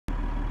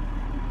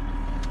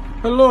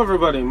Hello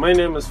everybody, my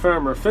name is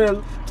Farmer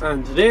Phil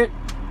and today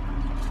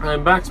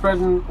I'm back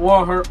spreading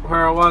water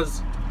where I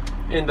was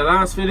in the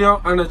last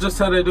video, and I just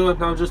said I'd do it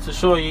now just to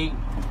show you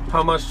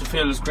how much the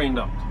field is greened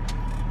up.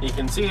 You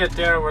can see it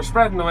there, we're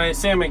spreading away,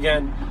 same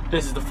again.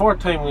 This is the fourth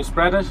time we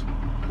spread it.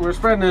 We're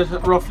spreading it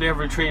roughly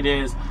every 3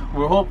 days.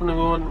 We're hoping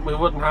we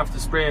wouldn't have to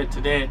spray it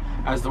today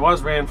as there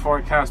was rain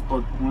forecast,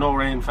 but no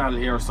rain fell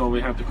here, so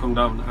we had to come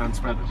down and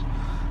spread it.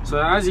 So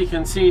as you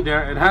can see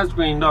there, it has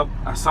greened up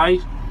a site,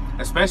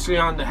 especially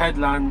on the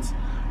headlands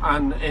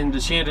and in the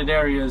shaded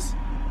areas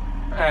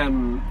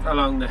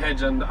along the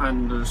hedge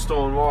and the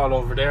stone wall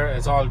over there.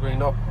 It's all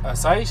greened up a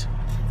site,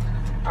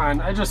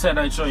 and I just said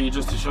I'd show you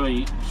just to show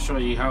you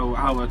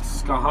how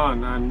it's gone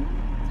on, and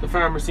the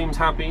farmer seems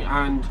happy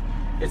and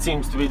it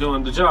seems to be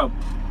doing the job.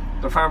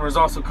 The farmer is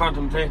also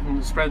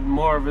contemplating spreading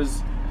more of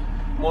his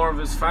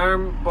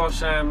farm, but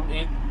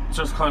he's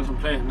just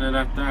contemplating it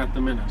at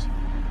the minute.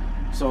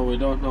 So we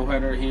don't know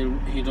whether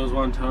he does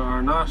want to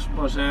or not,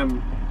 but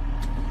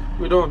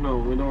we don't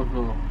know.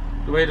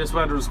 The way this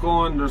weather is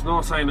going, there's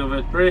no sign of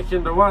it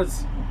breaking. I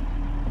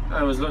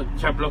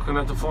kept looking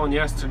at the phone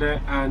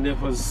yesterday and it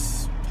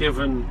was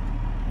giving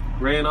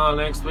rain all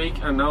next week,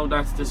 and now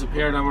that's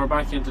disappeared and we're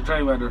back into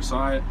dry weather.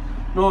 So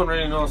no one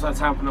really knows what's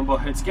happening,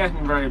 but it's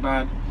getting very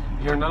bad.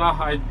 You're hearing a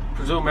lot. I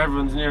presume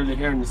everyone's nearly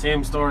hearing the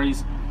same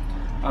stories.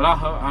 A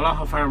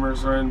lot of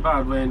farmers are in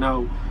bad way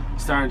now,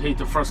 starting to eat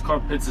the first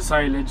cut bits of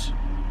silage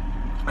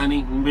and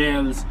eating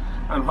bales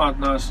and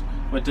whatnot.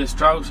 With this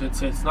drought,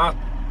 it's not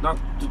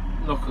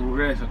looking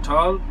great at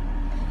all.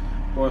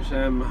 But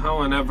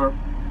however,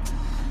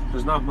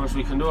 there's not much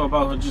we can do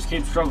about it. Just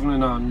keep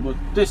struggling on. But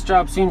this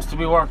job seems to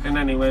be working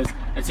anyways.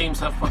 It seems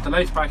to have put the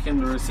life back in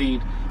the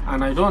reseed,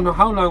 and I don't know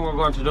how long we're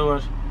going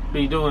to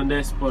be doing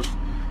this, but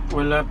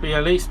we'll be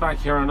at least back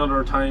here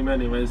another time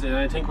anyways. And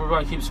I think we're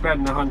going to keep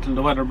spreading it until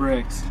the weather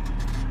breaks,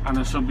 and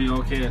it should be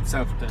okay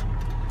itself then.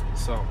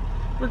 So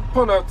we're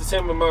putting out the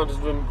same amount as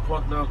we've been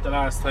putting out the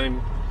last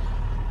time.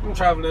 I'm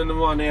travelling in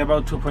one day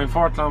about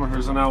 2.4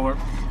 kilometers an hour.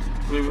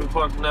 We've been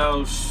putting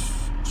out,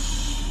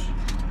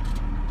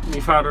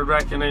 my father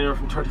reckon, anywhere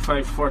from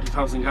 35 to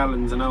 40,000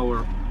 gallons an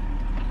hour.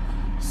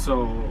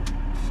 So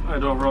I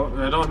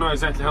don't know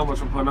exactly how much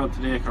we're putting out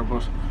to the acre,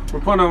 but we're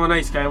putting out a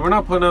nice guy. We're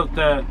not putting out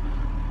the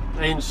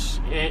inch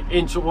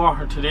of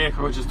water to the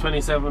acre, which is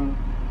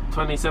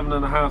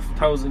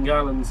 27,500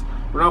 gallons.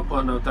 We're not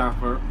putting out that.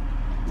 We're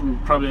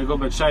probably a good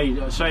bit shy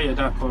of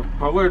that, but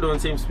what we're doing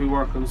seems to be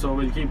working, so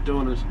we'll keep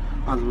doing it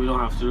until we don't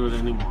have to do it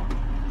anymore.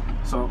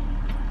 So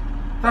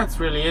that's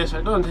really it.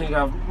 I don't think I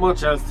have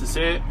much else to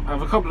say. I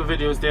have a couple of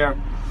videos there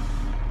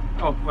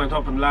went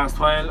up in the last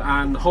while,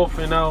 and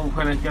hopefully now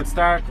when it gets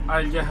dark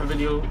I'll get a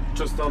video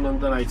just done on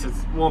the night. It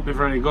won't be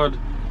very good,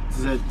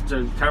 the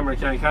camera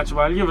can't catch it,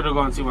 but I'll give it a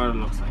go and see what it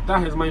looks like.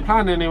 That is my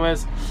plan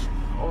anyways.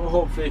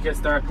 Hopefully it gets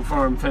dark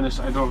before I'm finished.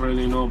 I don't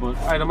really know, but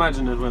I'd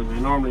imagine it will be.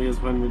 Normally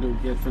is when we do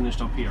get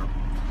finished up here.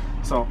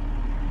 So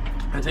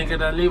I think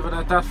I'll leave it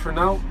at that for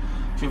now.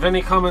 If you have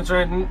any comments or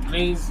anything,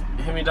 please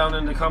hit me down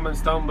in the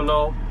comments down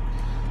below,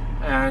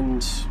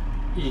 and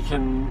you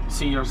can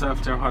see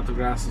yourself there what the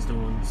grass is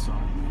doing. So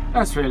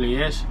that's really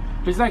it.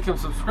 Please like and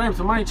subscribe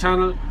to my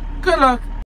channel. Good luck.